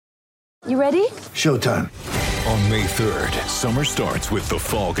You ready? Showtime. On May 3rd, summer starts with The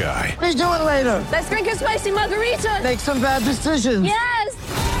Fall Guy. Let's do it later. Let's drink a spicy margarita. Make some bad decisions. Yes!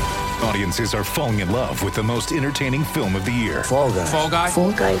 Audiences are falling in love with the most entertaining film of the year. Fall Guy. Fall Guy?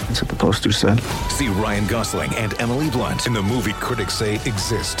 Fall guy. That's what the poster said. See Ryan Gosling and Emily Blunt in the movie critics say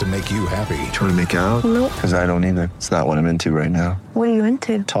exists to make you happy. Trying to make it out? Nope. Because I don't either. It's not what I'm into right now. What are you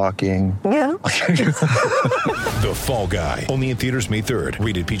into? Talking. Yeah. The Fall Guy. Only in theaters May 3rd.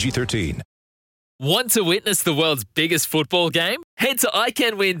 Rated PG-13. Want to witness the world's biggest football game? Head to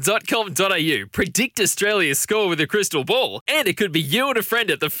iCanWin.com.au, predict Australia's score with a crystal ball, and it could be you and a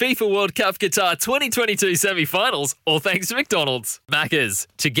friend at the FIFA World Cup Qatar 2022 semi-finals, all thanks to McDonald's. Maccas,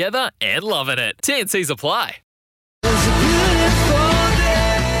 together and loving it. TNCs apply.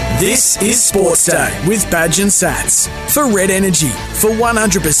 This is Sports Day with Badge and Sats for Red Energy, for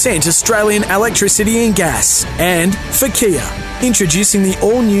 100% Australian electricity and gas, and for Kia, introducing the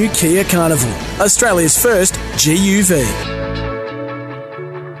all-new Kia Carnival, Australia's first GUV.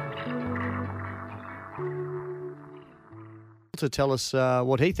 To tell us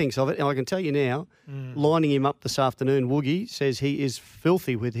what he thinks of it, and I can tell you now, lining him up this afternoon, Woogie says he is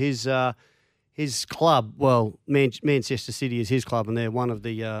filthy with his club. Well, Manchester City is his club, and they're one of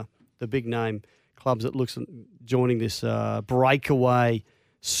the big name clubs that looks at joining this breakaway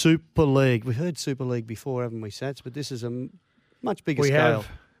Super League. We've heard Super League before, haven't we, Sats? But this is a much bigger scale. We have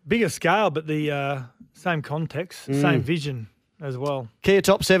bigger scale, but the same context, same vision as well. Kia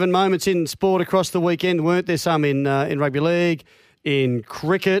top 7 moments in sport across the weekend, weren't there? Some in rugby league, in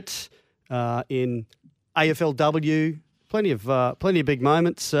cricket, in AFLW. Plenty of big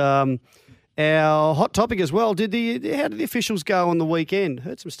moments. Our hot topic as well. How did the officials go on the weekend?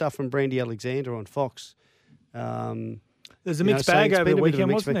 Heard some stuff from Brandy Alexander on Fox. There's a mixed bag over the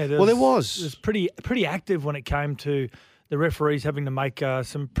weekend, wasn't there? Well, there was. It was pretty active when it came to the referees having to make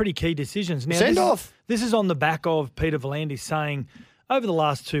some pretty key decisions. Now, Send off. This is on the back of Peter V'landys saying, over the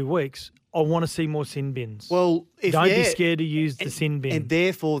last 2 weeks, I want to see more sin bins. Well, don't be scared to use the sin bin. And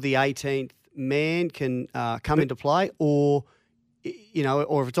therefore, the 18th man can come into play, or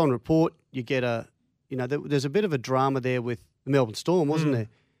or if it's on report, you get there's a bit of a drama there with the Melbourne Storm, wasn't there?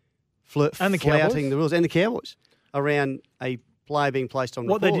 And the flouting Cowboys. the rules, and the Cowboys around a player being placed on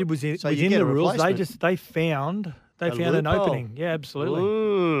what report. they did was So you within get the a rules, replacement. they found an loophole. opening. Yeah, absolutely.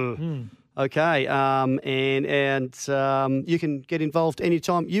 Ooh. Okay, and you can get involved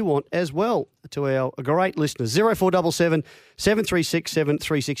anytime you want as well to our great listeners. 0477 736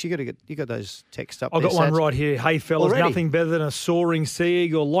 736. You got those texts up. I've got there, one Sats? right here. Hey, fellas, Already? nothing better than a soaring sea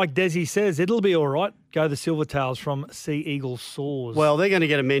eagle. Like Desi says, it'll be all right. Go the Silvertails from Sea Eagle Soars. Well, they're going to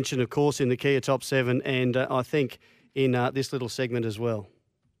get a mention, of course, in the Kia Top 7, and I think in this little segment as well.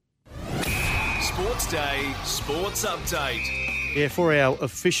 Sports Day, Sports Update. Yeah, for our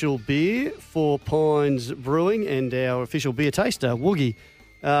official beer, Four Pines Brewing, and our official beer taster, Woogie,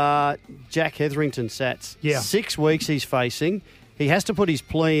 Jack Hetherington, Sats. Yeah. 6 weeks he's facing. He has to put his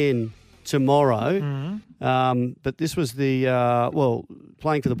plea in tomorrow. But this was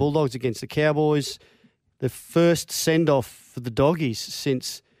playing for the Bulldogs against the Cowboys, the first send-off for the Doggies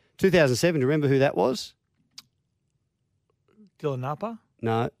since 2007. Do you remember who that was? Dylan Napa?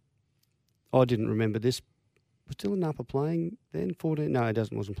 No. I didn't remember this. Was Dylan Napa playing then? 14? No,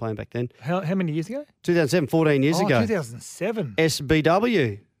 he wasn't playing back then. How many years ago? 2007, 14 years ago. 2007.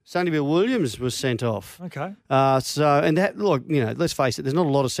 SBW. Sonny Bill Williams was sent off. Okay. Let's face it, there's not a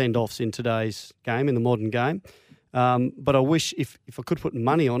lot of send-offs in today's game, in the modern game. But I wish if I could put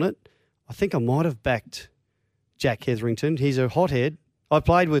money on it, I think I might have backed Jack Hetherington. He's a hothead. I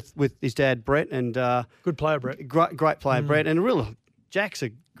played with his dad, Brett, and Good player, Brett. great player, Brett, and Jack's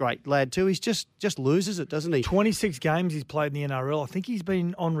a great lad too. He's just loses it, doesn't he? 26 games he's played in the NRL. I think he's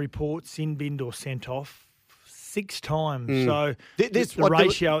been on report, sin binned or sent off 6 times. So the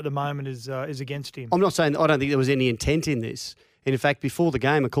ratio at the moment is against him. I'm not saying I don't think there was any intent in this. And in fact, before the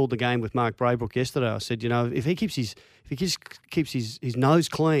game, I called the game with Mark Braybrook yesterday. I said, if he keeps his nose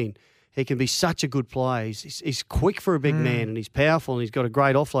clean, he can be such a good player. He's quick for a big man, and he's powerful, and he's got a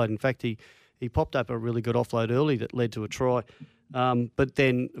great offload. In fact, he popped up a really good offload early that led to a try. But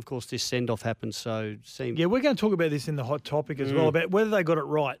then, of course, this send-off happened. So we're going to talk about this in the hot topic as well, about whether they got it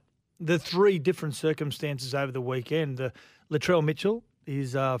right. The 3 different circumstances over the weekend. The Latrell Mitchell,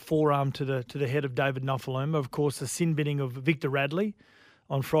 his forearm to the head of David Nofaluma. Of course, the sin binning of Victor Radley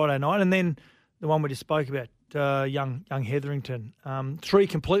on Friday night. And then the one we just spoke about, young Hetherington. 3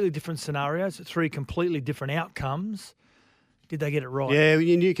 completely different scenarios, 3 completely different outcomes. Did they get it right? Yeah,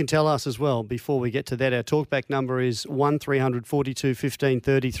 you can tell us as well before we get to that. Our talkback number is 1300 42 15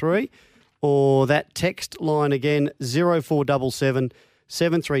 33, or that text line again, 0477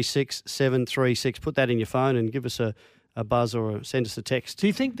 736 736. Put that in your phone and give us a buzz or send us a text. Do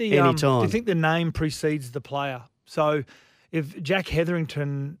you think the name precedes the player? So if it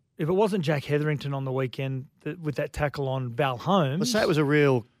wasn't Jack Hetherington on the weekend with that tackle on Val Holmes, Let's say it was a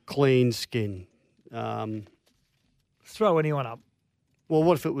real clean skin. Throw anyone up. Well,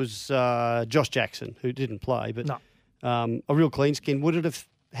 what if it was Josh Jackson, who didn't play, but no. A real clean skin? Would it have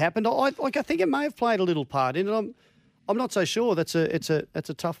happened? I think it may have played a little part in it. I'm not so sure. That's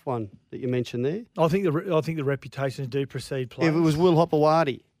a tough one that you mentioned there. I think the reputations do precede players. If it was Will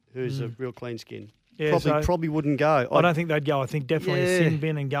Hopewadi, who's a real clean skin, probably wouldn't go. I don't think they'd go. I think definitely a sin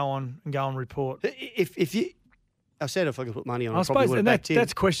bin and go on report. If you, I said if I could put money on, I suppose, and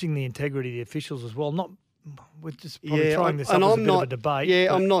that's questioning the integrity of the officials as well. Not we're just probably throwing this up as a bit of a debate.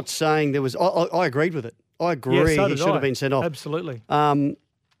 Yeah, I'm not saying there was. I agreed with it. I agree. Yeah, so he should have been sent off. Absolutely. I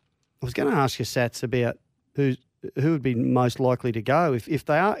was going to ask you, Sats, about who would be most likely to go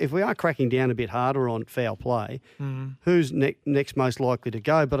if we are cracking down a bit harder on foul play. Who's next most likely to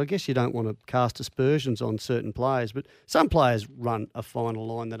go? But I guess you don't want to cast aspersions on certain players. But some players run a finer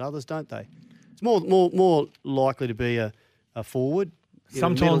line than others, don't they? It's more likely to be a forward.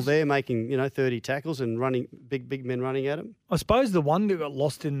 Sometimes the middle there making 30 tackles and running big men running at him. I suppose the one that got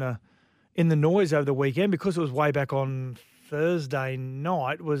lost in the noise over the weekend, because it was way back on Thursday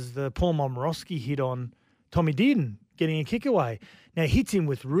night, was the Paul Momorowski hit on Tommy Dearden getting a kick away. Now hits him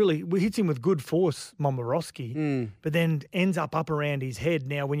with good force, Momorowski, but then ends up around his head.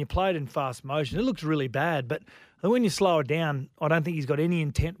 Now when you play it in fast motion, it looks really bad, but when you slow it down, I don't think he's got any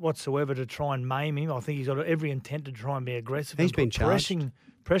intent whatsoever to try and maim him. I think he's got every intent to try and be aggressive. He's been charged.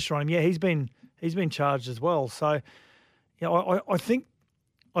 Pressure on him. Yeah, he's been charged as well. So, I think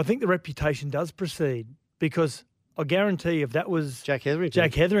the reputation does precede, because I guarantee if that was Jack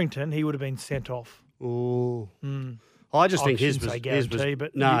Hetherington, he would have been sent off. Oh, I just think his was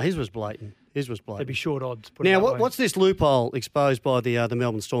blatant. His was blatant. There'd be short odds. Now, what's this loophole exposed by the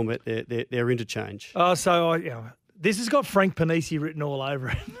Melbourne Storm at their interchange? This has got Frank Panisi written all over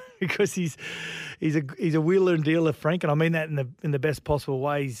it because he's a wheeler and dealer, Frank, and I mean that in the best possible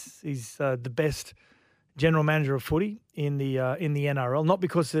way. He's the best general manager of footy in the NRL, not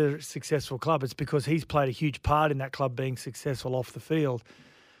because they're a successful club. It's because he's played a huge part in that club being successful off the field.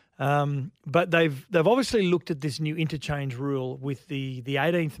 But they've obviously looked at this new interchange rule with the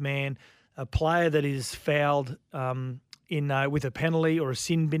 18th man, a player that is fouled with a penalty or a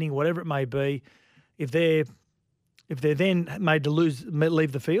sin binning, whatever it may be. If they're then made to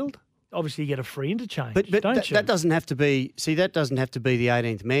leave the field, obviously you get a free interchange. But that doesn't have to be. See, that doesn't have to be the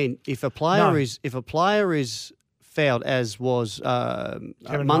 18th man. If a player is fouled, as was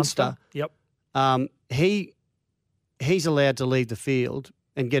Munster, yep, he's allowed to leave the field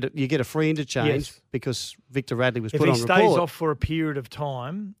and you get a free interchange because Victor Radley was put on report. If he stays off for a period of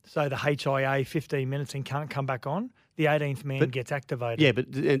time, say the HIA 15 minutes, and can't come back on, the 18th man gets activated. Yeah,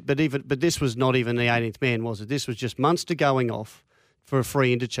 but this was not even the 18th man, was it? This was just Munster going off for a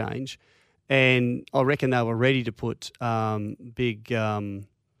free interchange, and I reckon they were ready to put big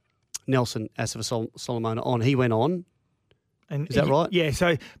Nelson Asafa-Solomona on. He went on. Is that right? Yeah,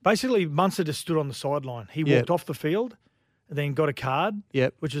 so basically Munster just stood on the sideline. He walked off the field and then got a card,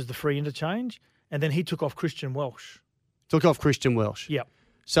 which is the free interchange, and then he took off Christian Welsh. Yep.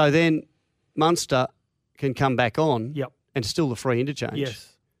 So then Munster can come back on and still the free interchange. Yes.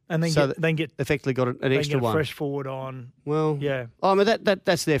 And then get effectively got an extra one. Fresh forward on. Well, yeah. I mean,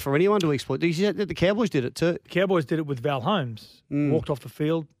 that's there for anyone to exploit. The Cowboys did it too. The Cowboys did it with Val Holmes. Walked off the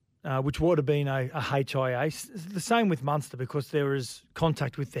field, which would have been a HIA. The same with Munster, because there is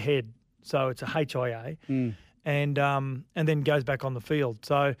contact with the head, so it's a HIA, and then goes back on the field.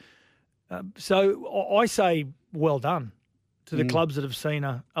 So I say well done to the clubs that have seen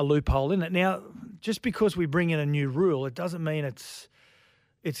a loophole in it. Now, just because we bring in a new rule, it doesn't mean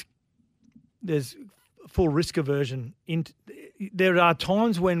there's full risk aversion. There are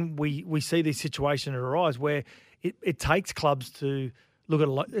times when we see these situations arise where it takes clubs to look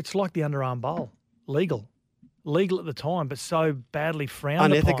at it's like the underarm bowl, legal at the time, but so badly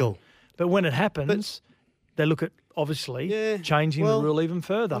frowned unethical. Upon. But when it happens, they look at obviously changing the rule even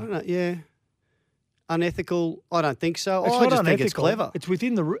further. I don't know. Yeah. Unethical? I don't think so. It's I just think it's clever. It's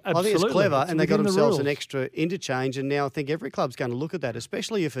within the absolutely. I think it's clever, and they got themselves an rules. extra interchange. And now I think every club's going to look at that,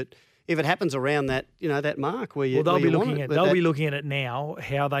 especially if it happens around that that mark where you. Well, they'll be looking at it now.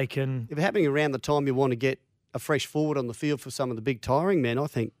 How they can. If it's happening around the time you want to get a fresh forward on the field for some of the big tiring men, I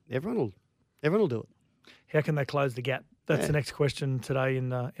think everyone will do it. How can they close the gap? That's the next question today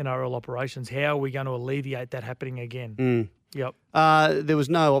in NRL operations. How are we going to alleviate that happening again? Yep. There was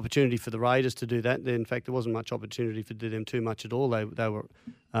no opportunity for the Raiders to do that. In fact, there wasn't much opportunity for them too much at all. They were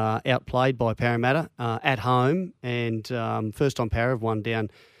outplayed by Parramatta at home, and first time Para have won down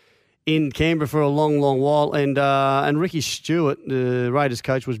in Canberra for a long, long while. And Ricky Stewart, the Raiders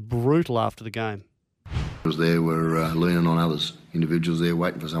coach, was brutal after the game. Individuals there were leaning on others. Individuals there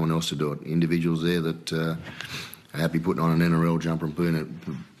waiting for someone else to do it. Individuals there that are happy putting on an NRL jumper and putting it,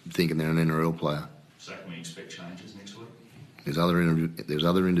 thinking they're an NRL player. So can we expect changes next week? There's other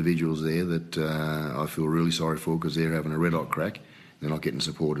individuals there that I feel really sorry for because they're having a red hot crack. They're not getting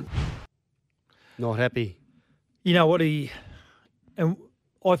supported. Not happy. You know what I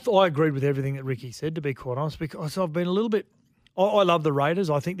agreed with everything that Ricky said, to be quite honest, because I've been a little bit. I love the Raiders.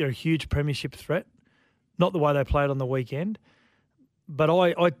 I think they're a huge premiership threat. Not the way they played on the weekend, but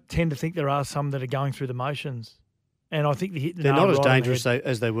I tend to think there are some that are going through the motions, and I think they're not as dangerous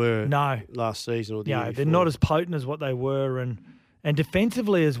as they were last season or the year before. They're not as potent as what they were, and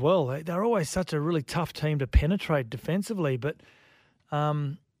defensively as well. They're always such a really tough team to penetrate defensively, but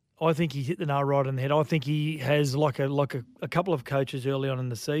I think he hit the nail right on the head. I think he has, like a couple of coaches early on in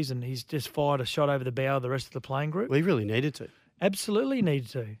the season, he's just fired a shot over the bow of the rest of the playing group. Well, he really needed to. Absolutely needed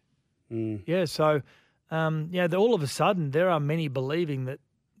to. Yeah, so... all of a sudden, there are many believing that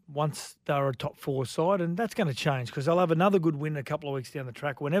once they're a top 4 side, and that's going to change because they'll have another good win a couple of weeks down the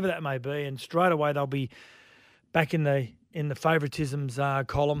track, whenever that may be, and straight away they'll be back in the favouritisms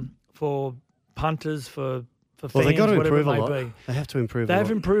column for punters, for fans, they've got to whatever improve it a lot. may be. They have to improve. They have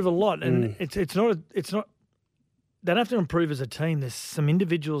to improve a lot, and it's not. They don't have to improve as a team. There's some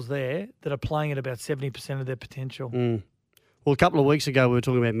individuals there that are playing at about 70% of their potential. Well, a couple of weeks ago we were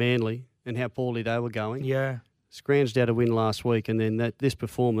talking about Manly and how poorly they were going. Yeah. Scrounged out a win last week, and then this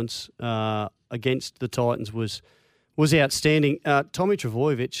performance against the Titans was outstanding. Tommy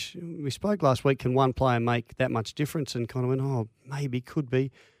Trbojevic, we spoke last week, can one player make that much difference? And kind of went, maybe, could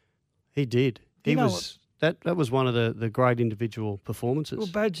be. He did. That was one of the great individual performances. Well,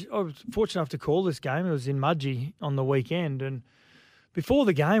 Badge, I was fortunate enough to call this game. It was in Mudgee on the weekend, and before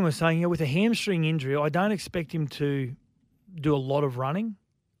the game, I was saying, with a hamstring injury, I don't expect him to do a lot of running.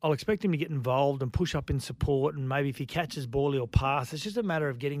 I'll expect him to get involved and push up in support, and maybe if he catches ball, he'll pass. It's just a matter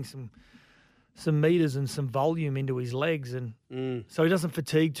of getting some meters and some volume into his legs, and so he doesn't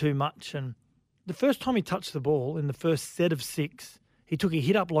fatigue too much. And the first time he touched the ball in the first set of 6, he took a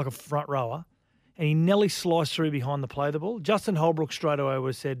hit up like a front rower, and he nearly sliced through behind the play of the ball. Justin Holbrook straight away would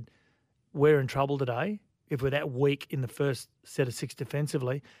have said, we're in trouble today if we're that weak in the first set of 6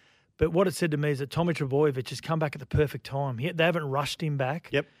 defensively. But what it said to me is that Tommy Trbojevic has come back at the perfect time. They haven't rushed him back.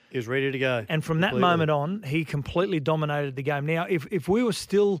 Yep, he was ready to go. And from that moment on, he completely dominated the game. Now, if we were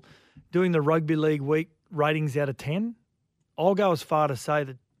still doing the Rugby League week ratings out of 10, I'll go as far to say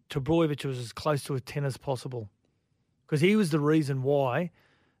that Trbojevic was as close to a 10 as possible, because he was the reason why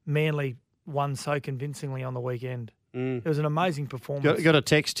Manly won so convincingly on the weekend. It was an amazing performance. Got a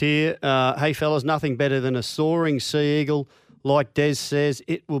text here. Hey, fellas, nothing better than a soaring sea eagle. Like Des says,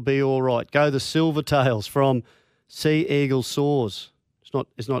 it will be all right. Go the Silvertails from Sea Eagle Soars.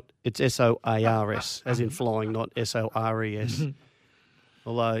 It's SOARS, as in flying, not SORES.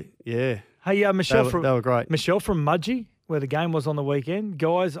 Although, yeah. Hey, Michelle, they were great. Michelle from Mudgee, where the game was on the weekend.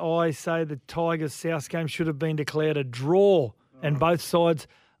 Guys, I say the Tigers-South game should have been declared a draw, and both sides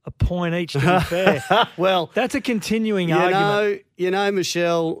a point each, to be fair. Well, that's a continuing argument. You know,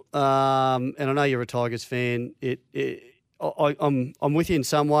 Michelle, and I know you're a Tigers fan. I'm with you in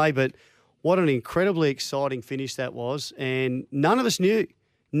some way, but what an incredibly exciting finish that was, and none of us knew.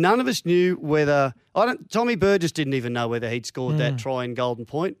 None of us knew whether Tommy Burgess didn't even know whether he'd scored that try in Golden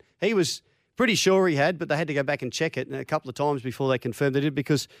Point. He was pretty sure he had, but they had to go back and check it a couple of times before they confirmed they did,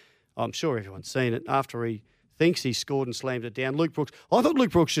 because I'm sure everyone's seen it. After he thinks he scored and slammed it down, Luke Brooks. I thought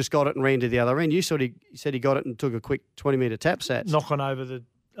Luke Brooks just got it and ran to the other end. You said he got it and took a quick 20-metre tap sats. Knock on over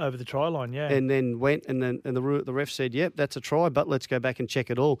the try line, yeah. And then went, and the ref said, yep, that's a try, but let's go back and check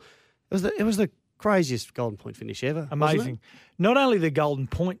it all. It was the craziest Golden Point finish ever. Amazing. Not only the Golden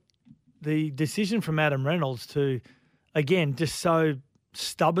Point, the decision from Adam Reynolds to, again, just so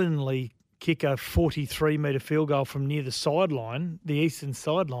stubbornly kick a 43-metre field goal from near the sideline, the eastern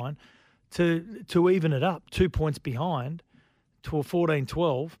sideline, to even it up, 2 points behind to a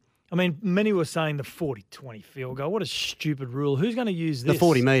 14-12. I mean, many were saying the 40-20 field goal. What a stupid rule. Who's going to use this? The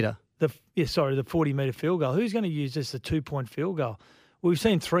 40-metre. The 40-metre field goal. Who's going to use this, a 2-point field goal? We've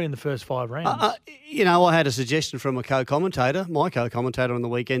seen 3 in the first 5 rounds. I had a suggestion from my co-commentator on the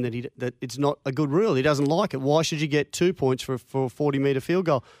weekend, that it's not a good rule. He doesn't like it. Why should you get 2 points for a 40-metre field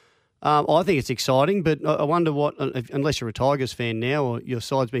goal? I think it's exciting, but I wonder unless you're a Tigers fan now or your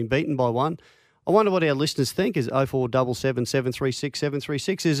side's been beaten by one, I wonder what our listeners think. Is 0477 736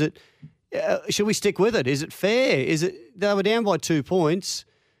 736? Is it? Should we stick with it? Is it fair? Is it? They were down by 2 points.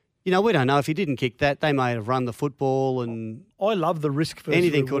 You know, we don't know if he didn't kick that. They may have run the football, and I love the risk versus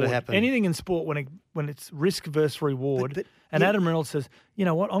anything reward. could have happened. Anything in sport when it's risk versus reward. But and Adam Reynolds says, you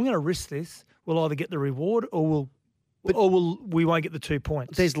know what? I'm going to risk this. We'll either get the reward or we won't get the 2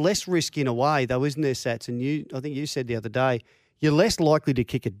 points. There's less risk in a way, though, isn't there, Sats? And I think you said the other day, you're less likely to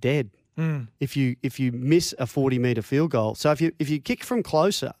kick it dead if you miss a 40-metre field goal. So if you kick from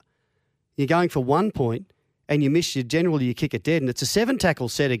closer, you're going for 1 point, and you miss, generally you kick it dead, and it's a 7-tackle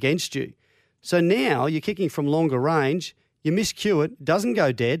set against you. So now you're kicking from longer range, you miscue it, doesn't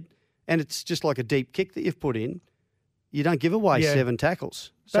go dead, and it's just like a deep kick that you've put in. You don't give away 7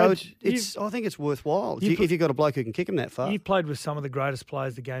 tackles. So Badge, I think it's worthwhile if you've got a bloke who can kick them that far. You've played with some of the greatest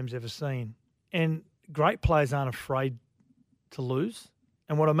players the game's ever seen, and great players aren't afraid to lose.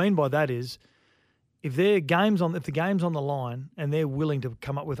 And what I mean by that is, if the game's on the line and they're willing to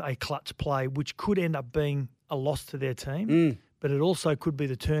come up with a clutch play, which could end up being a loss to their team, but it also could be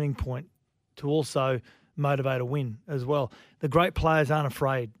the turning point to also motivate a win as well. The great players aren't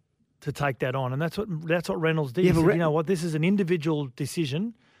afraid to take that on, and that's what Reynolds did. He said, you know what, this is an individual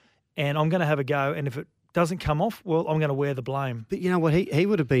decision, and I'm going to have a go, and if it doesn't come off, well, I'm going to wear the blame. But you know what, he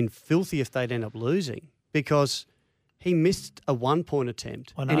would have been filthy if they'd end up losing, because he missed a 1-point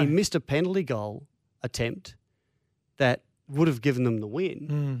attempt and he missed a penalty goal attempt that would have given them the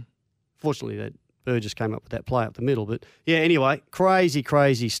win. Fortunately, that Burgess came up with that play up the middle. But, yeah, anyway,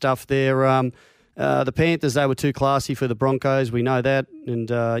 crazy stuff there. The Panthers, they were too classy for the Broncos. We know that,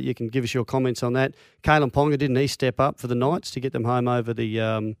 and you can give us your comments on that. Kalen Ponga, didn't he step up for the Knights to get them home over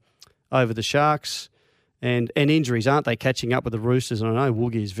the Sharks? And injuries, aren't they catching up with the Roosters? And I know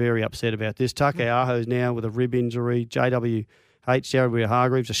Woogie is very upset about this. Takeaho's now with a rib injury. JW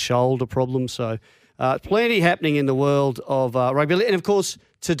Hargreaves, a shoulder problem. So plenty happening in the world of rugby. And, of course,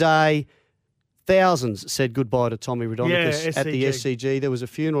 today, thousands said goodbye to Tommy Raudonikis at the SCG. There was a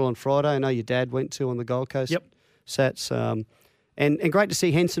funeral on Friday. I know your dad went to on the Gold Coast. Yep. Sats. And great to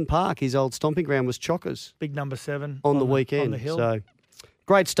see Henson Park, his old stomping ground, was chockers. Big number 7. On the weekend. On the hill. So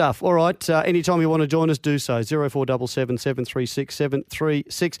great stuff. All right. Anytime you want to join us, do so. 0477 736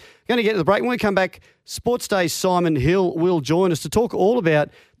 736. Going to get to the break. When we come back, Sports Day's Simon Hill will join us to talk all about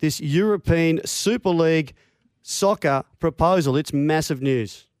this European Super League soccer proposal. It's massive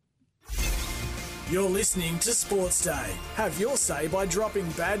news. You're listening to Sports Day. Have your say by dropping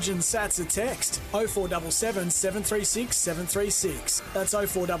Badge and Sats a text. 0477 736 736. That's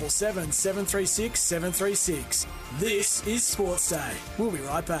 0477 736 736. This is Sports Day. We'll be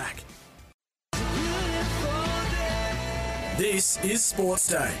right back. This is Sports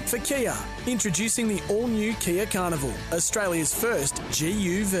Day for Kia. Introducing the all-new Kia Carnival, Australia's first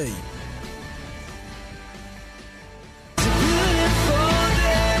GUV.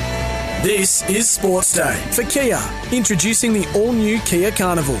 This is Sports Day for Kia. Introducing the all-new Kia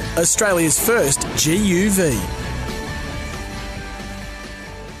Carnival, Australia's first GUV.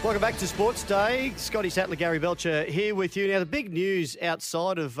 Welcome back to Sports Day. Scotty Sattler, Gary Belcher here with you. Now, the big news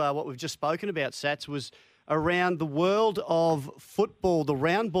outside of what we've just spoken about, Sats, was around the world of football, the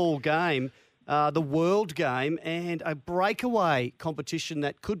round ball game, the World Game, and a breakaway competition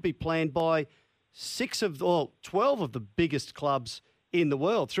that could be planned by 12 of the biggest clubs in the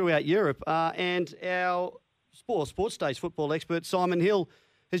world throughout Europe. And our Sports Day's football expert, Simon Hill,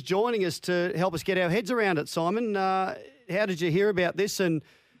 is joining us to help us get our heads around it. Simon, how did you hear about this, and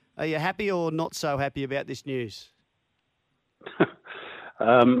are you happy or not so happy about this news?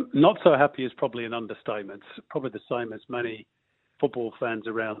 Not so happy is probably an understatement. Probably the same as many football fans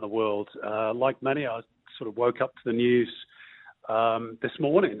around the world. Like many, I sort of woke up to the news this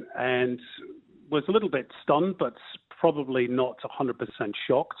morning and was a little bit stunned, but probably not 100%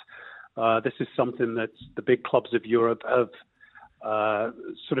 shocked. This is something that the big clubs of Europe have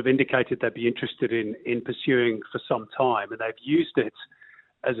sort of indicated they'd be interested in pursuing for some time, and they've used it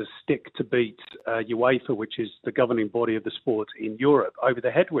as a stick to beat UEFA, which is the governing body of the sport in Europe, over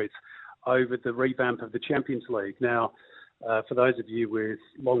the head with, over the revamp of the Champions League. Now, for those of you with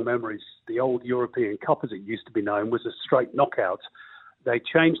long memories, the old European Cup, as it used to be known, was a straight knockout. They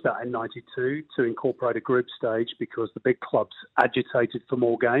changed that in '92 to incorporate a group stage because the big clubs agitated for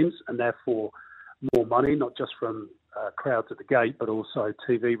more games and therefore more money, not just from crowds at the gate, but also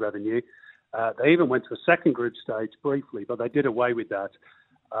TV revenue. They even went to a second group stage briefly, but they did away with that.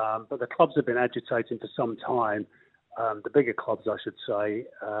 But the clubs have been agitating for some time, the bigger clubs, I should say,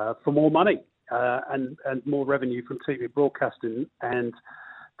 for more money and more revenue from TV broadcasting. And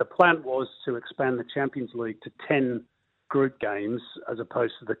the plan was to expand the Champions League to 10 group games as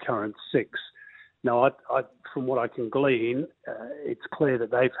opposed to the current 6. Now, from what I can glean, it's clear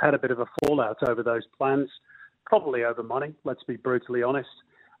that they've had a bit of a fallout over those plans, probably over money, let's be brutally honest.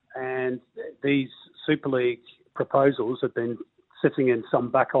 And these Super League proposals have been sitting in some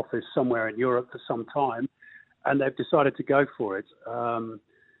back office somewhere in Europe for some time, and they've decided to go for it.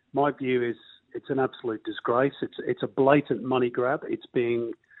 My view is it's an absolute disgrace. It's a blatant money grab. It's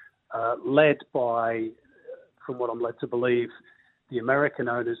being led by, from what I'm led to believe, the American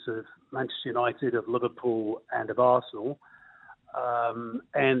owners of Manchester United, of Liverpool and of Arsenal.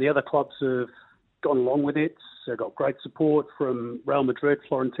 And the other clubs have gone along with it. They've got great support from Real Madrid.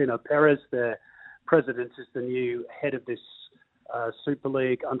 Florentino Perez, their president, is the new head of this Super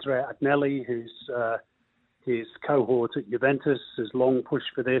League. Andrea Agnelli, who's his cohort at Juventus, has long pushed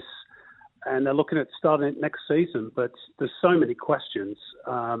for this. And they're looking at starting it next season. But there's so many questions.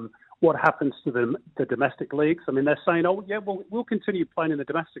 What happens to the domestic leagues? I mean, they're saying, oh, yeah, we'll continue playing in the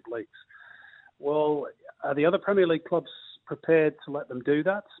domestic leagues. Well, are the other Premier League clubs prepared to let them do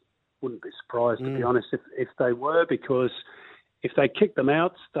that? Wouldn't be surprised, to be honest, if they were, because if they kick them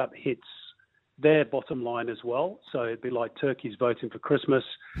out, that hits their bottom line as well. So it'd be like turkeys voting for Christmas.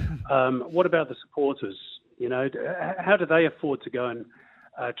 What about the supporters? You know, how do they afford to go and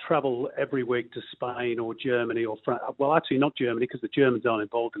travel every week to Spain or Germany or France? Well, actually not Germany, because the Germans aren't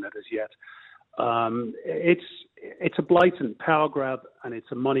involved in it as yet. It's a blatant power grab and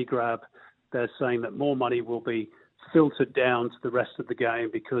it's a money grab. They're saying that more money will be filtered down to the rest of the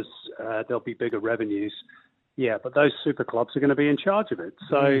game because there'll be bigger revenues. Yeah, but those super clubs are going to be in charge of it.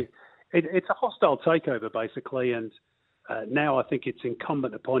 So it's a hostile takeover, basically. And now I think it's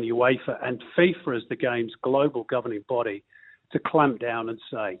incumbent upon UEFA and FIFA as the game's global governing body to clamp down and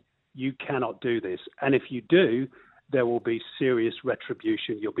say, you cannot do this. And if you do, there will be serious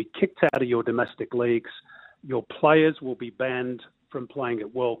retribution. You'll be kicked out of your domestic leagues. Your players will be banned from playing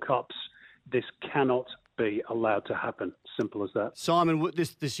at World Cups. This cannot be allowed to happen. Simple as that. Simon,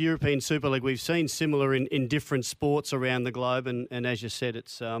 this European Super League, we've seen similar in different sports around the globe. And as you said,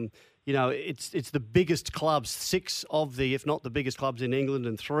 it's it's the biggest clubs, 6 of the, if not the biggest clubs in England,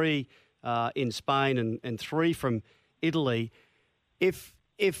 and 3 in Spain and 3 from Italy. If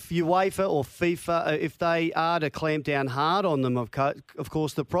UEFA or FIFA, if they are to clamp down hard on them, of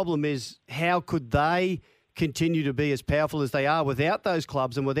course, the problem is how could they continue to be as powerful as they are without those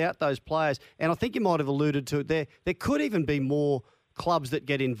clubs and without those players? And I think you might have alluded to it there. There could even be more clubs that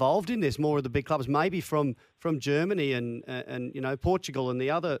get involved in this, more of the big clubs, maybe from Germany and Portugal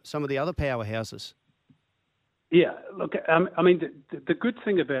and some of the other powerhouses. Yeah, look, I mean, the good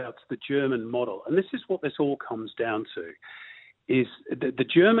thing about the German model, and this is what this all comes down to, is the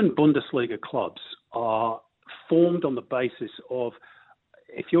German Bundesliga clubs are formed on the basis of,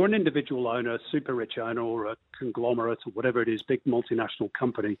 if you're an individual owner, a super rich owner, or a conglomerate, or whatever it is, big multinational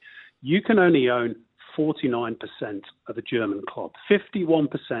company, you can only own 49% of a German club.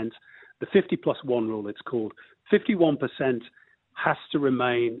 51%, the 50+1 rule it's called, 51% has to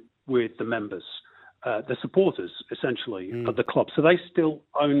remain with the members. The supporters, essentially, of the club. So they still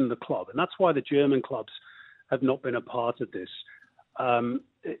own the club. And that's why the German clubs have not been a part of this. In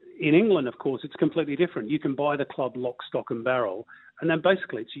England, of course, it's completely different. You can buy the club lock, stock and barrel, and then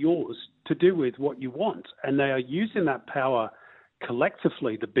basically it's yours to do with what you want. And they are using that power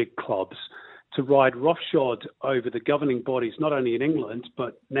collectively, the big clubs, to ride roughshod over the governing bodies, not only in England,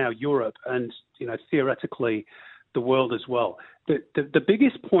 but now Europe and, theoretically the world as well. The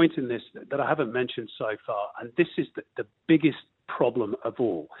biggest point in this that I haven't mentioned so far, and this is the biggest problem of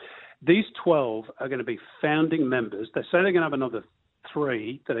all, these 12 are going to be founding members. They say they're going to have another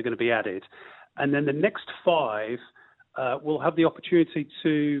 3 that are going to be added. And then the next 5 will have the opportunity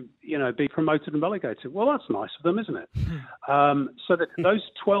to, be promoted and relegated. Well, that's nice of them, isn't it? So that those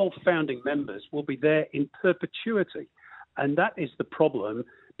 12 founding members will be there in perpetuity. And that is the problem,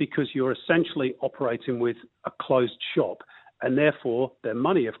 because you're essentially operating with a closed shop. And therefore, their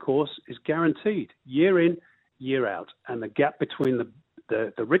money, of course, is guaranteed year in, year out. And the gap between the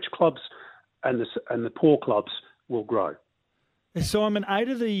rich clubs and the poor clubs will grow. Simon, 8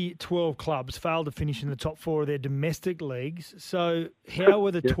 of the 12 clubs failed to finish in the top 4 of their domestic leagues. So how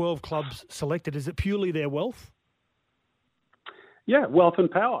were the 12 clubs selected? Is it purely their wealth? Yeah, wealth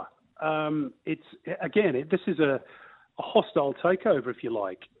and power. This is a hostile takeover, if you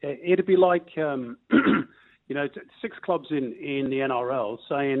like. It'd be like, 6 clubs in the NRL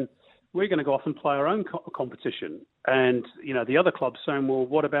saying, we're going to go off and play our own competition. And, the other clubs saying, well,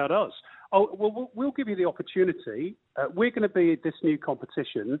 what about us? Oh, well, we'll give you the opportunity. We're going to be at this new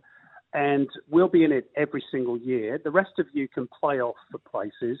competition and we'll be in it every single year. The rest of you can play off for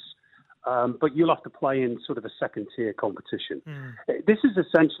places. but you'll have to play in sort of a second-tier competition. This is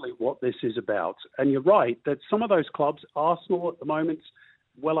essentially what this is about. And you're right that some of those clubs, Arsenal at the moment,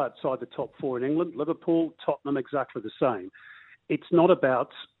 well outside the top four in England, Liverpool, Tottenham, exactly the same. It's not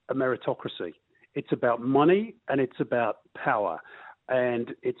about a meritocracy. It's about money and it's about power.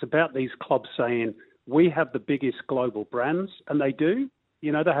 And it's about these clubs saying, we have the biggest global brands, and they do.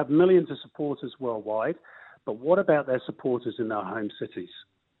 You know, they have millions of supporters worldwide. But what about their supporters in their home cities?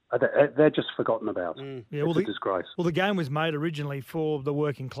 They're just forgotten about. Yeah, it's a disgrace. Well, the game was made originally for the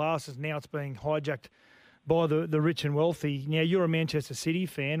working classes. Now it's being hijacked by the rich and wealthy. Now, you're a Manchester City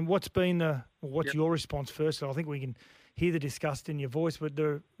fan. What's your response first? I think we can hear the disgust in your voice, but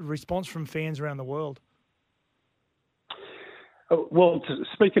the response from fans around the world. Well,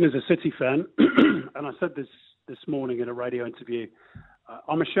 speaking as a City fan, and I said this morning in a radio interview,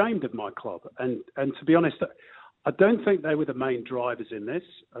 I'm ashamed of my club. And to be honest, I don't think they were the main drivers in this.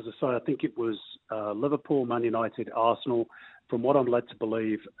 As I say, I think it was Liverpool, Man United, Arsenal. From what I'm led to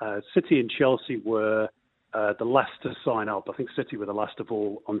believe, City and Chelsea were the last to sign up. I think City were the last of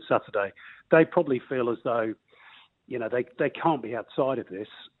all on Saturday. They probably feel as though, you know, they can't be outside of this.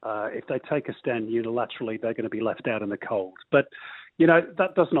 If they take a stand unilaterally, they're going to be left out in the cold. But, you know,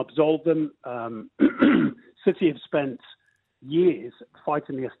 that doesn't absolve them. City have spent years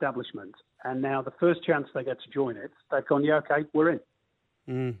fighting the establishment, and now the first chance they get to join it, they've gone, yeah, okay, we're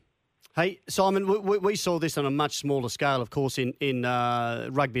in. Hey, Simon, we saw this on a much smaller scale, of course, in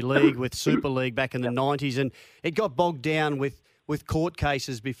rugby league with Super League back in the 90s, and it got bogged down with court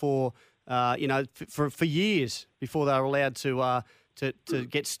cases before, for years before they were allowed to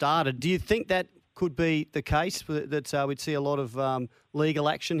get started. Do you think that could be the case, that we'd see a lot of legal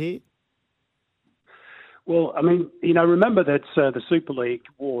action here? Well, I mean, you know, remember that the Super League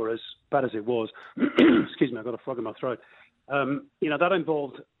war, as bad as it was, excuse me, I've got a frog in my throat, that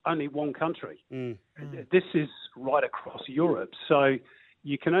involved only one country. This is right across Europe. So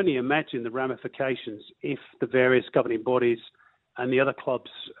you can only imagine the ramifications if the various governing bodies and the other clubs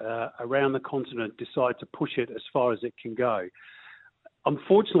around the continent decide to push it as far as it can go.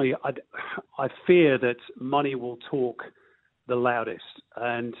 Unfortunately, I fear that money will talk the loudest.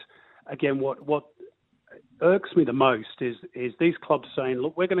 And again, what irks me the most is these clubs saying,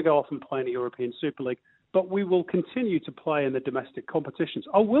 look, we're going to go off and play in the European Super League, but we will continue to play in the domestic competitions.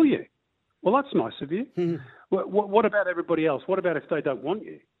 Oh, will you? Well, that's nice of you. What about everybody else? What about if they don't want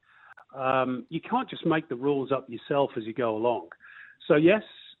you? You can't just make the rules up yourself as you go along. So, yes,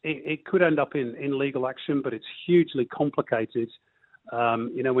 it could end up in legal action, but it's hugely complicated.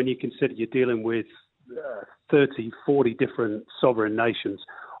 When you consider you're dealing with 30, 40 different sovereign nations.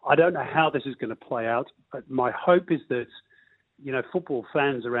 I don't know how this is going to play out, but my hope is that, you know, football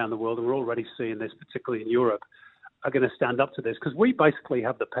fans around the world, and we're already seeing this, particularly in Europe, are going to stand up to this because we basically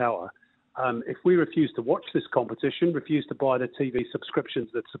have the power. If we refuse to watch this competition, refuse to buy the TV subscriptions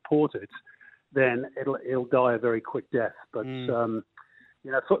that support it, then it'll die a very quick death. But,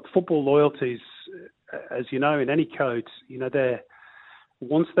 football loyalties, as you know, in any code, you know,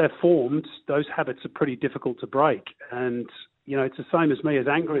 once they're formed, those habits are pretty difficult to break. And, you know, it's the same as me, as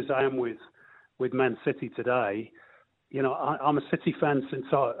angry as I am with Man City today. You know, I'm a City fan since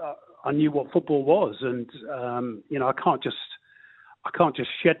I knew what football was. And, I can't just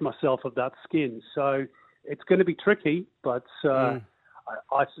shed myself of that skin. So it's going to be tricky, but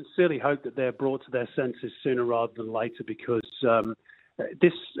I sincerely hope that they're brought to their senses sooner rather than later because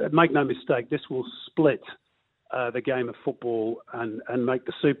this, make no mistake, this will split the game of football and make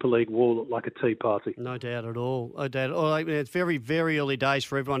the Super League war look like a tea party. No doubt at all. No doubt at all. I mean, it's very, very early days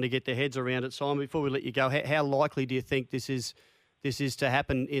for everyone to get their heads around it. Simon, before we let you go, how likely do you think this is to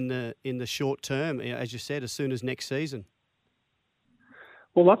happen in the short term, as you said, as soon as next season?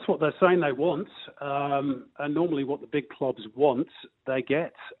 Well, that's what they're saying they want. And normally what the big clubs want, they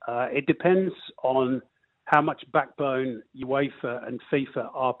get. It depends on how much backbone UEFA and FIFA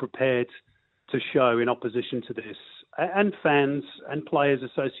are prepared to show in opposition to this, and fans and players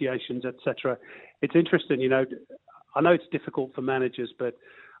associations, etc. It's interesting, you know, I know it's difficult for managers, but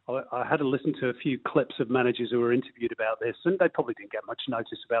I had to listen to a few clips of managers who were interviewed about this, and they probably didn't get much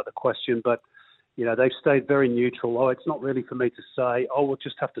notice about the question, but, you know, they've stayed very neutral. Oh, it's not really for me to say. Oh, we'll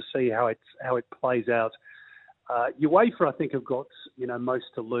just have to see how it plays out. UEFA, I think, have got, you know, most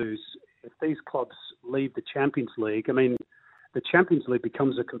to lose. If these clubs leave the Champions League, I mean, the Champions League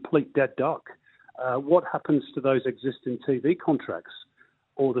becomes a complete dead duck. What happens to those existing TV contracts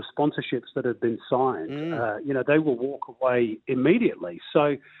or the sponsorships that have been signed? They will walk away immediately.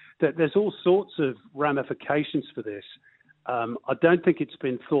 So there's all sorts of ramifications for this. I don't think it's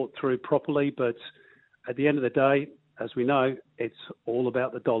been thought through properly, but at the end of the day, as we know, it's all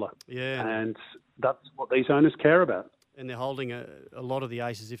about the dollar. Yeah. And that's what these owners care about. And they're holding a lot of the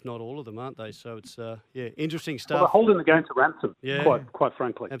aces, if not all of them, aren't they? So it's, interesting stuff. Well, they're holding the game to ransom, Yeah. quite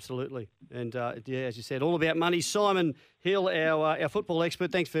frankly. Absolutely. And, as you said, all about money. Simon Hill, our football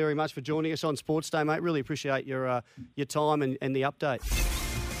expert, thanks very much for joining us on Sports Day, mate. Really appreciate your time and the update.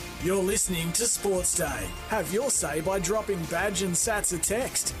 You're listening to Sports Day. Have your say by dropping Badge and Sats a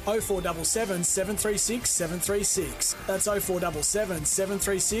text. 0477 736 736. That's 0477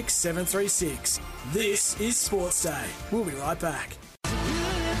 736 736. This is Sports Day. We'll be right back.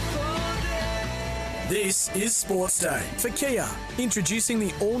 This is Sports Day for Kia. Introducing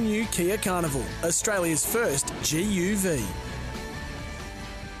the all-new Kia Carnival, Australia's first GUV.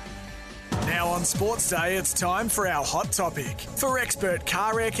 Now on Sports Day, it's time for our hot topic. For expert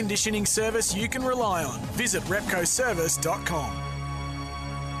car air conditioning service you can rely on, visit repcoservice.com.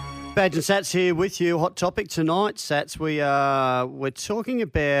 Badge and Sats here with you. Hot topic tonight, Sats. We're talking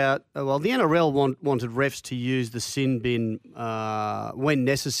about, the NRL wanted refs to use the sin bin when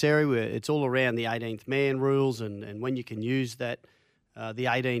necessary. It's all around the 18th man rules and when you can use that, the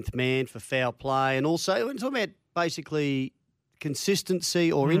 18th man for foul play. And also, we're talking about basically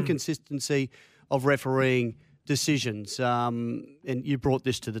consistency or inconsistency of refereeing decisions. And you brought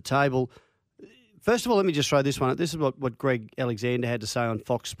this to the table. First of all, let me just throw this one. This is what Greg Alexander had to say on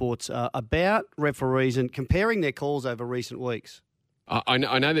Fox Sports about referees and comparing their calls over recent weeks. I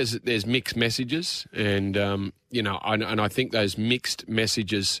know there's mixed messages, and I think those mixed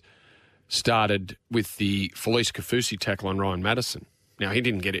messages started with the Felice Kaufusi tackle on Ryan Madison. Now he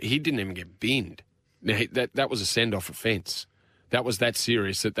didn't get it. He didn't even get binned. Now that was a send-off offence. That was that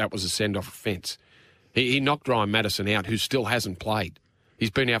serious that was a send-off offence. He knocked Ryan Madison out, who still hasn't played.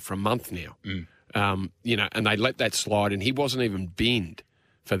 He's been out for a month now. And they let that slide, and he wasn't even binned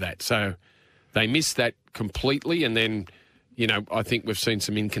for that. So they missed that completely, and then, I think we've seen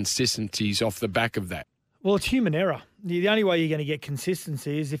some inconsistencies off the back of that. Well, it's human error. The only way you're going to get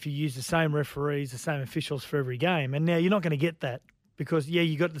consistency is if you use the same referees, the same officials for every game. And now you're not going to get that because,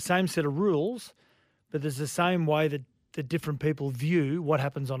 you got the same set of rules, but there's the same way that different people view what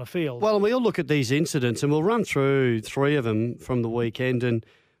happens on a field. Well, and we all look at these incidents, and we'll run through three of them from the weekend, and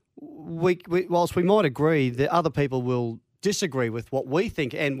whilst we might agree, the other people will disagree with what we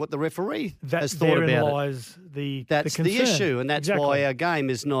think and what the referee has thought about therein lies That's the the concern. issue, and that's why our game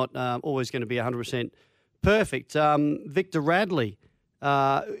is not always going to be 100% perfect. Victor Radley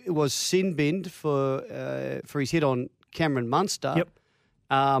was sin-binned for his hit on Cameron Munster.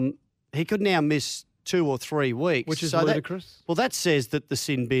 Yep. He could now miss 2 or 3 weeks. Which is ludicrous. That says that the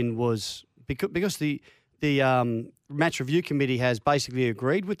sin bin was because the match review committee has basically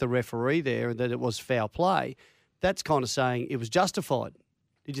agreed with the referee there that it was foul play. That's kind of saying it was justified.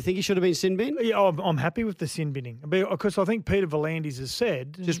 Did you think he should have been sin bin? Yeah, I'm happy with the sin binning because I think Peter V'landys has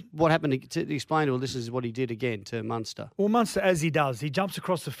said just what happened to explain to. Well, this is what he did again to Munster. Well, Munster, as he does, he jumps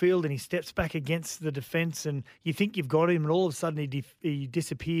across the field and he steps back against the defence, and you think you've got him, and all of a sudden he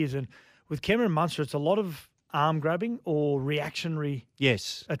disappears. And with Cameron Munster, it's a lot of arm grabbing or reactionary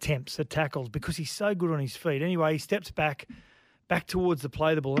attempts at tackles because he's so good on his feet. Anyway, he steps back towards the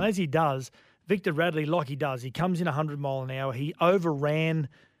play the ball, and as he does, Victor Radley, like he does, he comes in 100 mile an hour. He overran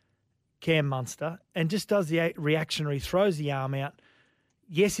Cam Munster and just does the reactionary, throws the arm out.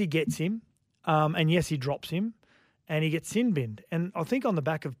 Yes, he gets him, and yes, he drops him, and he gets sin-binned. And I think on the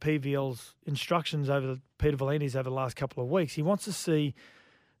back of PVL's instructions over Peter V'landys over the last couple of weeks, he wants to see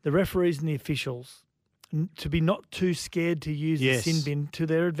the referees and the officials to be not too scared to use the sin bin to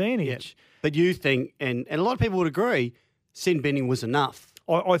their advantage. Yeah. But you think, and a lot of people would agree, sin binning was enough.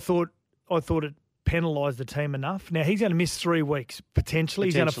 I thought it penalised the team enough. Now, he's going to miss 3 weeks, potentially.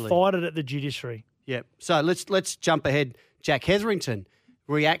 He's going to fight it at the judiciary. Yeah. So let's jump ahead. Jack Hetherington,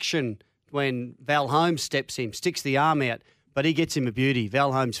 reaction when Val Holmes steps in, sticks the arm out, but he gets him a beauty.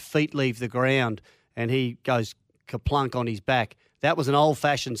 Val Holmes' feet leave the ground and he goes kaplunk on his back. That was an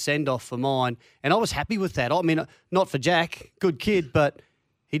old-fashioned send-off for mine, and I was happy with that. I mean, not for Jack, good kid, but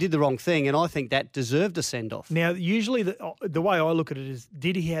he did the wrong thing, and I think that deserved a send-off. Now, usually the way I look at it is,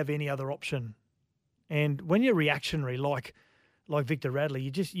 did he have any other option? And when you're reactionary, like Victor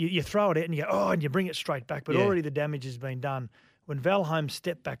Radley, you throw it out and you go, and you bring it straight back, but already the damage has been done. When Val Holmes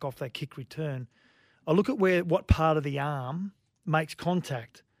stepped back off that kick return, I look at what part of the arm makes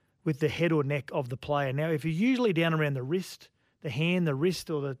contact with the head or neck of the player. Now, if you're usually down around the wrist, the hand, the wrist,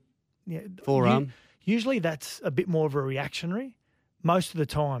 or the forearm, usually that's a bit more of a reactionary most of the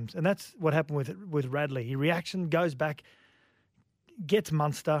times, and that's what happened with Radley. He goes back, gets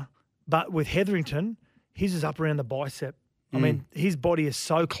Munster, but with Hetherington, his is up around the bicep. I mean, his body is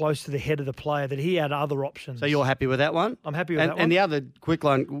so close to the head of the player that he had other options. So you're happy with that one? I'm happy with that one. And the other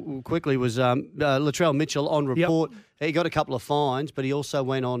quickly was Latrell Mitchell on report. Yep. He got a couple of fines, but he also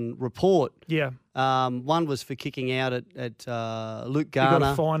went on report. Yeah. One was for kicking out at Luke Garner. He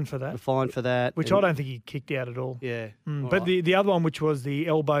got a fine for that. A fine for that. Which I don't think he kicked out at all. Yeah. But right. the other one, which was the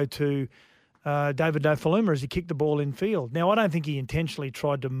elbow to David Nofaluma as he kicked the ball in field. Now, I don't think he intentionally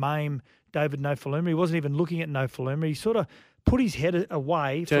tried to maim David Nofaluma. He wasn't even looking at Nofaluma. He sort of put his head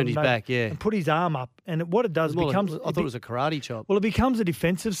away. Turned his back, yeah. And put his arm up. And what it does becomes... I thought it was a karate chop. Well, it becomes a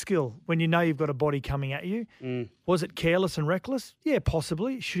defensive skill when you know you've got a body coming at you. Was it careless and reckless? Yeah,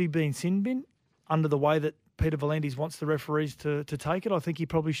 possibly. Should he be in sin bin under the way that Peter V'landys wants the referees to take it? I think he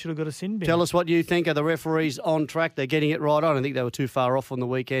probably should have got a sin bin. Tell us what you think. Are the referees on track? They're getting it right on. I think they were too far off on the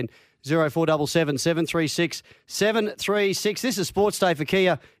weekend. 0477 736 736. This is Sports Day for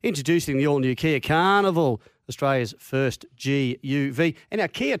Kia, introducing the all-new Kia Carnival, Australia's first GUV. And our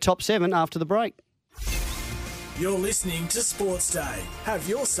Kia Top 7 after the break. You're listening to Sports Day. Have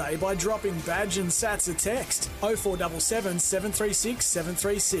your say by dropping Badge and Sats a text. 0477 736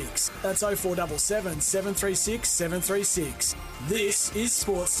 736. That's 0477 736 736. This is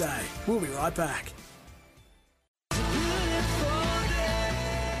Sports Day. We'll be right back.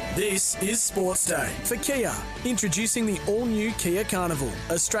 This is Sports Day for Kia, introducing the all-new Kia Carnival,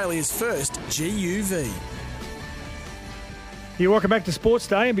 Australia's first GUV. Yeah, welcome back to Sports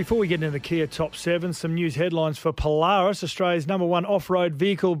Day. And before we get into the Kia Top 7, some news headlines for Polaris, Australia's #1 off-road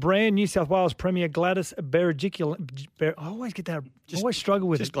vehicle brand. New South Wales Premier Gladys Berejiklian. I always get that. I always struggle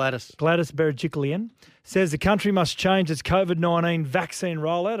with it. Gladys. Gladys Berejiklian says the country must change its COVID-19 vaccine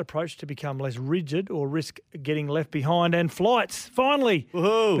rollout approach to become less rigid or risk getting left behind. And flights, finally,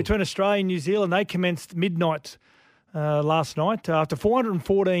 between Australia and New Zealand, they commenced midnight last night. After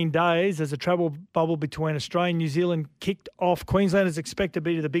 414 days as a travel bubble between Australia and New Zealand kicked off, Queensland is expected to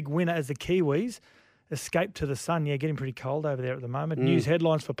be the big winner as the Kiwis escape to the sun. Yeah, getting pretty cold over there at the moment. News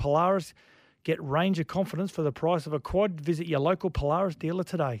headlines for Polaris. Get Ranger confidence for the price of a quad. Visit your local Polaris dealer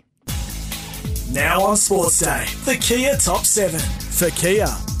today. Now on Sports Day, the Kia Top 7. For Kia,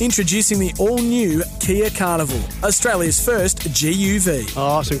 introducing the all-new Kia Carnival, Australia's first GUV.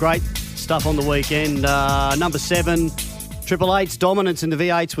 Oh, some great stuff on the weekend. Number 7, Triple 8's dominance in the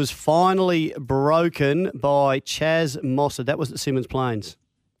V8s was finally broken by Chaz Mossad. That was at Simmons Plains.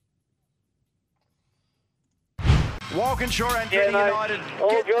 Walkinshaw and United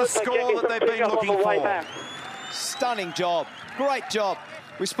get the score that they've been looking for. Stunning job. Great job.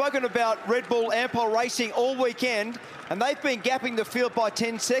 We've spoken about Red Bull Ampol Racing all weekend, and they've been gapping the field by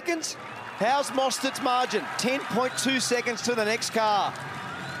 10 seconds. How's Mostad's margin? 10.2 seconds to the next car.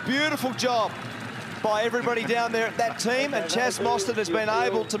 Beautiful job by everybody down there at that team, and Chaz Mostad has been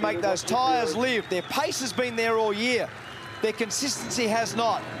able to make those tyres live. Their pace has been there all year. Their consistency has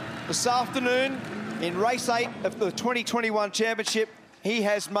not. This afternoon, in race 8 of the 2021 Championship, he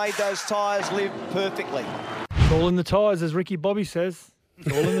has made those tyres live perfectly. It's all in the tyres, as Ricky Bobby says.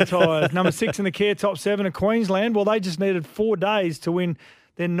 It's all in the tyres. Number 6 in the Kia Top 7 of Queensland. Well, they just needed 4 days to win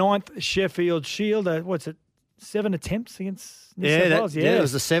their 9th Sheffield Shield. 7 attempts against New South Wales? Yeah, it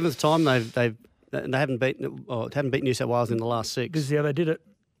was the 7th time they haven't beaten New South Wales in the last 6. This is how they did it.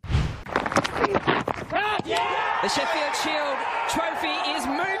 The Sheffield Shield trophy is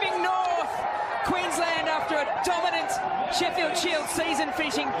moving north. Queensland, after a dominant Sheffield Shield season,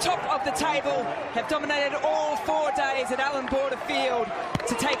 finishing top of the table, have dominated all 4 days at Allan Border Field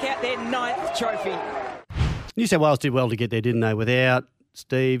to take out their 9th trophy. New South Wales did well to get there, didn't they? Without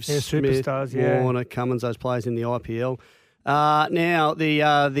Steve Smith, superstars, Warner, Cummins, those players in the IPL. Now, the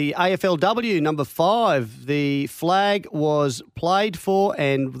AFLW, number 5, the flag was played for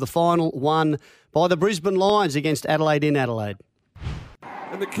and the final won by the Brisbane Lions against Adelaide in Adelaide.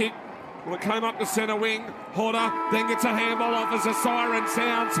 And the kick, well, it came up to centre wing. Hodder then gets a handball off as a siren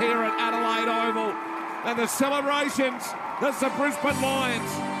sounds here at Adelaide Oval. And the celebrations as the Brisbane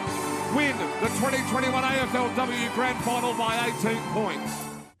Lions win the 2021 AFLW Grand Final by 18 points.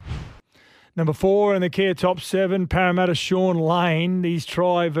 Number 4 in the Kia Top 7, Parramatta Sean Lane. His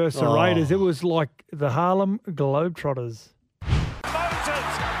try versus the Raiders. It was like the Harlem Globetrotters. Moses,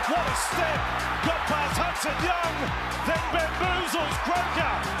 what a step. Got past Hudson Young. Then bamboozles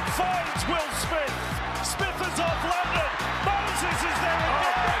Croker. Finds Will Smith. Smith is off London. Moses is there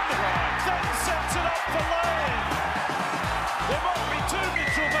again. Then sets it up for Lane. There might be 2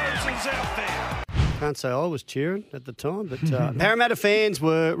 Mitchell Moses out there. Can't say I was cheering at the time, but Parramatta fans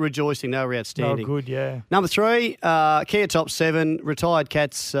were rejoicing. They were outstanding. Oh, good, yeah. Number 3, Kia Top 7, retired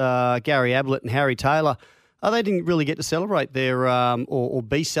Cats Gary Ablett and Harry Taylor they didn't really get to celebrate their or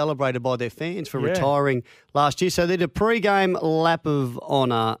be celebrated by their fans for Yeah. retiring last year. So they did a pre-game lap of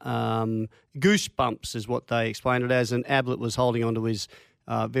honour. Goosebumps is what they explained it as, and Ablett was holding on to his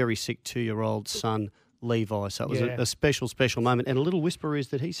very sick 2-year-old son, Levi. So it was Yeah. a special, special moment. And a little whisper is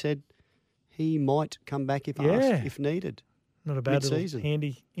that he said he might come back if asked, if needed. Not a bad little Mid-season.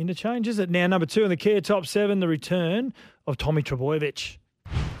 handy interchange, is it? Now, number 2 in the Kia top 7, the return of Tommy Trbojevic.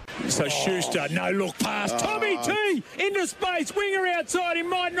 So Schuster, no look pass. Tommy T into space, winger outside. He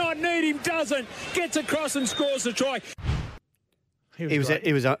might not need him, doesn't. Gets across and scores the try. It was amazing.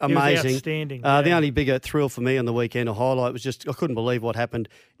 He was outstanding. The only bigger thrill for me on the weekend, a highlight, was just I couldn't believe what happened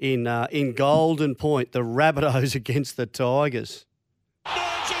in Golden Point, the Rabbitohs against the Tigers.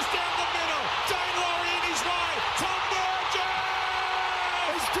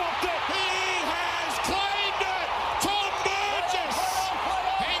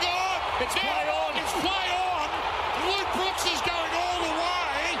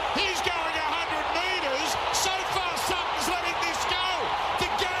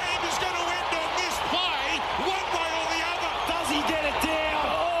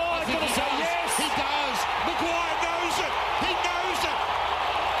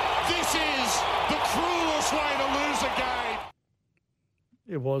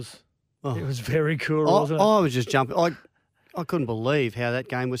 It was. Oh. It was very cool, wasn't it? I was just jumping. I couldn't believe how that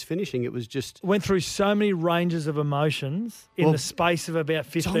game was finishing. It was just... Went through so many ranges of emotions in the space of about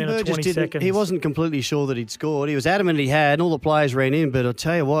 15 or 20 seconds. He wasn't completely sure that he'd scored. He was adamant he had, and all the players ran in. But I'll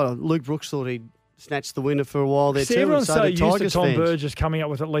tell you what, Luke Brooks thought he'd snatched the winner for a while there See, too. everyone's and so did used to Tigers Tom fans. Burgess coming up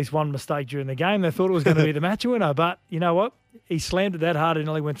with at least one mistake during the game. They thought it was going to be the match winner. But you know what? He slammed it that hard and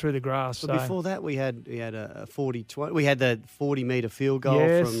nearly went through the grass. But before that, we had a 40-20. We had the 40-metre field goal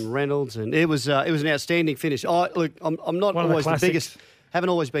Yes. from Reynolds, and it was an outstanding finish. Look, I'm not One of the always the classics. biggest. Haven't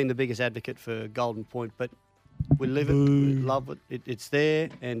always been the biggest advocate for Golden Point, but we live it, we love it. It's there,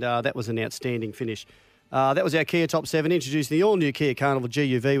 and that was an outstanding finish. That was our Kia Top 7, introducing the all-new Kia Carnival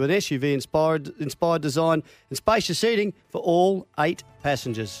GUV with an SUV-inspired design and spacious seating for all 8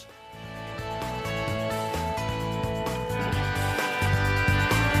 passengers.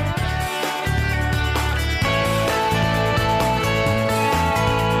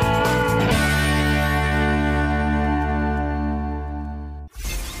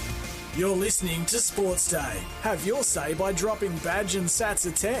 You're listening to Sports Day. Have your say by dropping Badge and Sats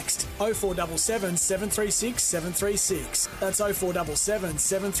a text. 0477 736 736. That's 0477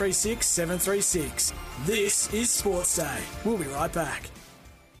 736 736. This is Sports Day. We'll be right back.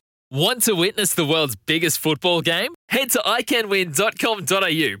 Want to witness the world's biggest football game? Head to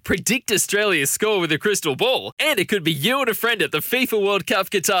iCanWin.com.au, predict Australia's score with a crystal ball, and it could be you and a friend at the FIFA World Cup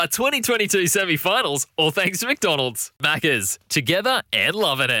Qatar 2022 semi-finals, all thanks to McDonald's. Maccas, together and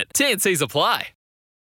loving it. TNCs apply.